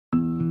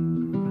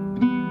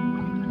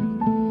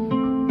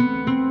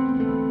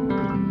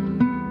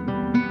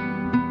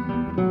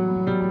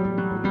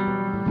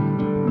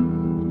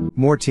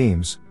More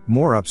teams,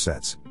 more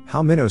upsets,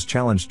 how minnows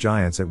challenged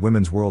giants at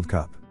Women's World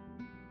Cup.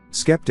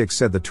 Skeptics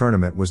said the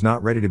tournament was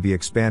not ready to be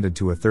expanded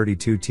to a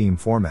 32-team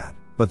format,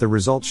 but the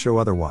results show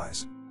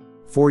otherwise.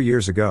 4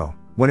 years ago,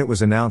 when it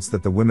was announced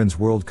that the Women's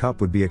World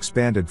Cup would be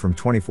expanded from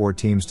 24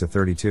 teams to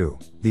 32,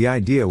 the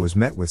idea was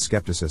met with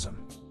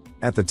skepticism.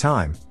 At the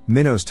time,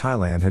 Minnows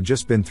Thailand had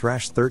just been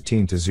thrashed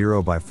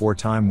 13-0 by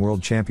 4-time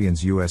world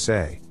champions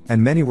USA, and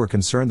many were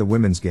concerned the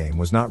women's game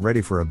was not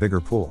ready for a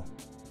bigger pool.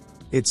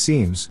 It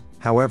seems,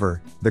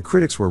 however, the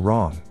critics were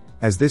wrong,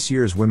 as this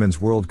year's Women's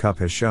World Cup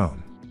has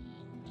shown.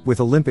 With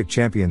Olympic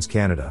champions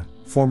Canada,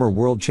 former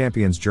world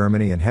champions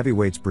Germany and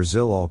heavyweights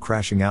Brazil all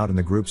crashing out in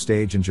the group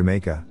stage and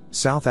Jamaica,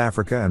 South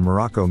Africa and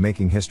Morocco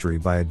making history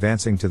by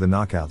advancing to the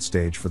knockout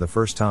stage for the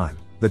first time,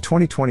 the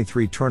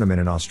 2023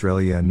 tournament in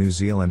Australia and New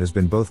Zealand has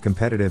been both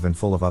competitive and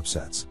full of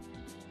upsets.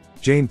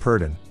 Jane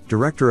Purdon,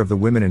 director of the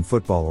Women in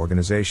Football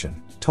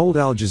organization, told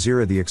Al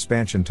Jazeera the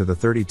expansion to the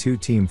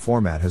 32-team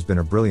format has been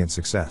a brilliant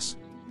success.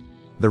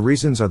 The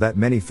reasons are that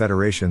many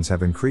federations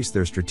have increased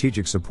their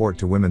strategic support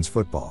to women's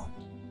football.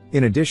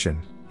 In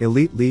addition,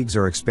 elite leagues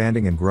are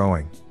expanding and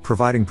growing,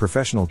 providing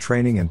professional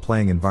training and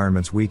playing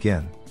environments week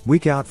in,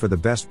 week out for the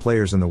best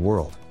players in the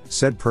world,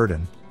 said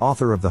Purdon,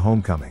 author of The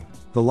Homecoming,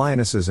 The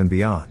Lionesses and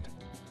Beyond.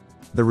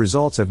 The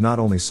results have not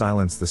only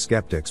silenced the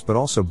skeptics but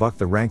also bucked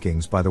the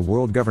rankings by the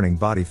world governing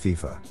body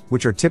FIFA,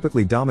 which are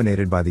typically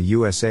dominated by the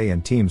USA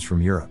and teams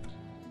from Europe.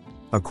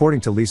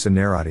 According to Lisa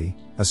Neirotti,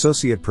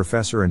 associate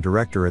professor and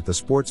director at the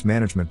sports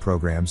management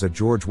programs at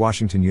George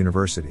Washington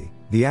University,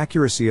 the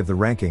accuracy of the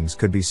rankings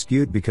could be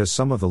skewed because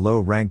some of the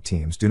low-ranked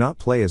teams do not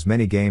play as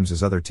many games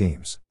as other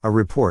teams. A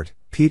report,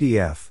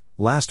 PDF,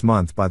 last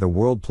month by the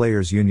World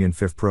Players Union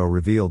FIFPro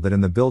revealed that in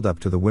the build-up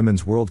to the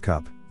Women's World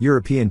Cup,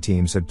 European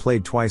teams had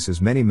played twice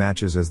as many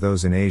matches as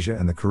those in Asia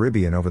and the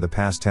Caribbean over the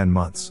past 10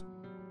 months.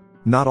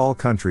 Not all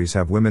countries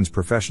have women's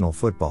professional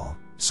football,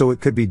 so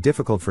it could be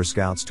difficult for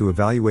scouts to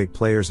evaluate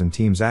players and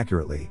teams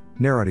accurately,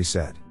 Neirotti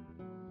said.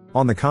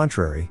 On the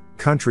contrary,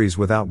 countries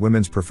without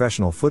women's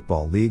professional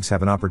football leagues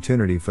have an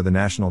opportunity for the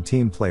national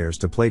team players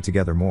to play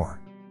together more.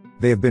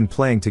 They have been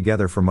playing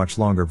together for much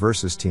longer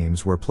versus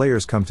teams where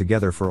players come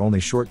together for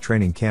only short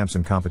training camps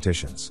and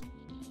competitions.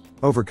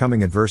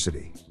 Overcoming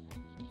adversity.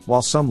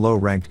 While some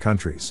low-ranked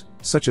countries,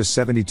 such as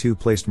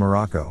 72-placed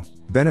Morocco,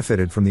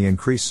 benefited from the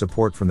increased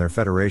support from their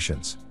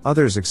federations,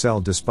 others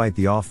excelled despite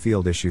the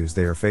off-field issues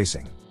they are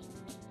facing.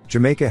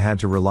 Jamaica had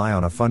to rely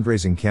on a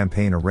fundraising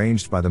campaign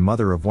arranged by the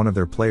mother of one of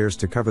their players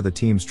to cover the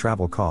team's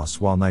travel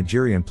costs, while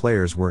Nigerian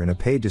players were in a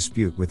pay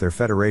dispute with their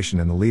federation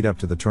in the lead-up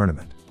to the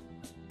tournament.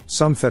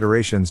 Some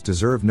federations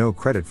deserve no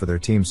credit for their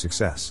team's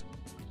success.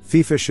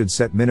 FIFA should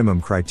set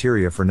minimum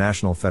criteria for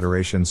national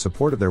federations'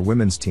 support of their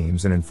women's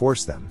teams and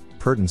enforce them,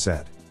 Purdon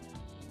said.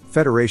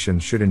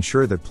 Federations should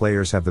ensure that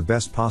players have the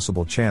best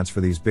possible chance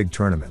for these big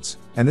tournaments,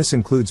 and this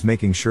includes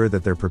making sure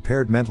that they're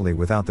prepared mentally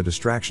without the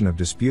distraction of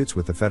disputes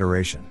with the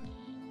federation.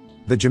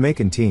 The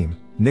Jamaican team,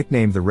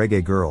 nicknamed the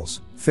Reggae Girls,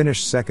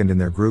 finished second in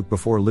their group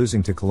before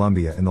losing to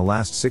Colombia in the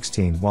last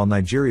 16, while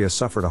Nigeria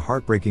suffered a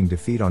heartbreaking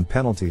defeat on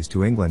penalties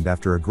to England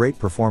after a great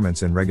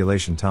performance in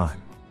regulation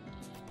time.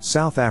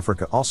 South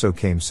Africa also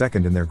came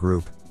second in their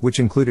group, which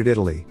included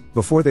Italy,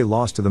 before they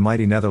lost to the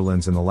mighty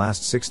Netherlands in the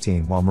last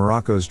 16, while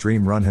Morocco's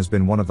dream run has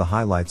been one of the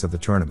highlights of the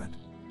tournament.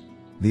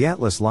 The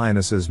Atlas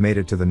Lionesses made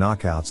it to the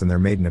knockouts in their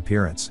maiden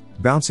appearance,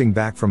 bouncing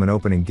back from an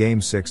opening game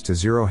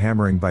 6-0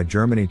 hammering by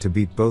Germany to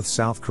beat both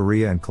South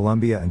Korea and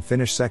Colombia and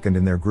finish second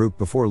in their group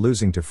before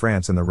losing to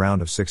France in the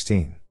round of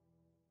 16.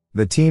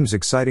 The team's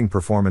exciting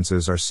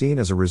performances are seen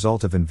as a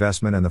result of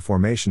investment and the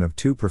formation of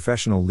 2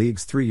 professional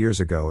leagues 3 years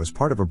ago as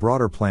part of a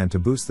broader plan to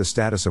boost the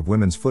status of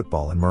women's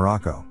football in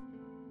Morocco.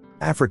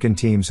 African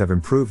teams have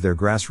improved their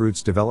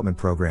grassroots development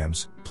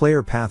programs,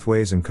 player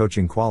pathways and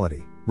coaching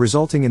quality,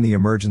 resulting in the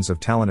emergence of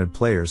talented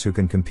players who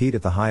can compete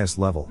at the highest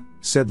level,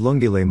 said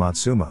Lungile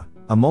Matsuma,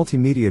 a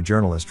multimedia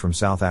journalist from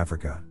South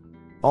Africa.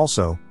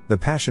 Also, the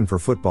passion for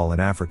football in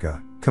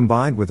Africa,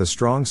 combined with a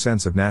strong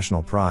sense of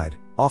national pride,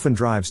 often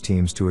drives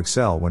teams to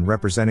excel when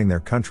representing their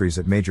countries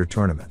at major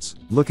tournaments.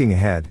 Looking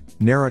ahead,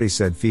 Neirotti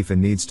said FIFA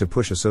needs to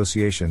push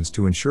associations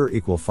to ensure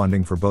equal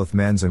funding for both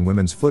men's and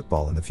women's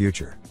football in the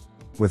future.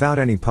 Without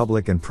any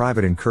public and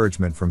private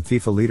encouragement from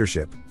FIFA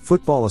leadership,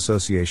 football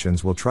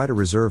associations will try to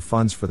reserve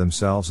funds for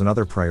themselves and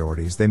other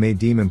priorities they may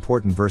deem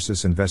important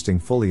versus investing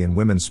fully in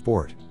women's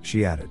sport,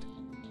 she added.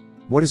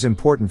 What is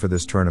important for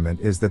this tournament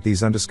is that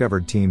these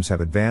undiscovered teams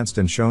have advanced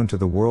and shown to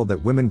the world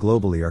that women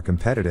globally are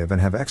competitive and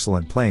have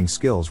excellent playing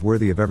skills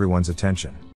worthy of everyone's attention.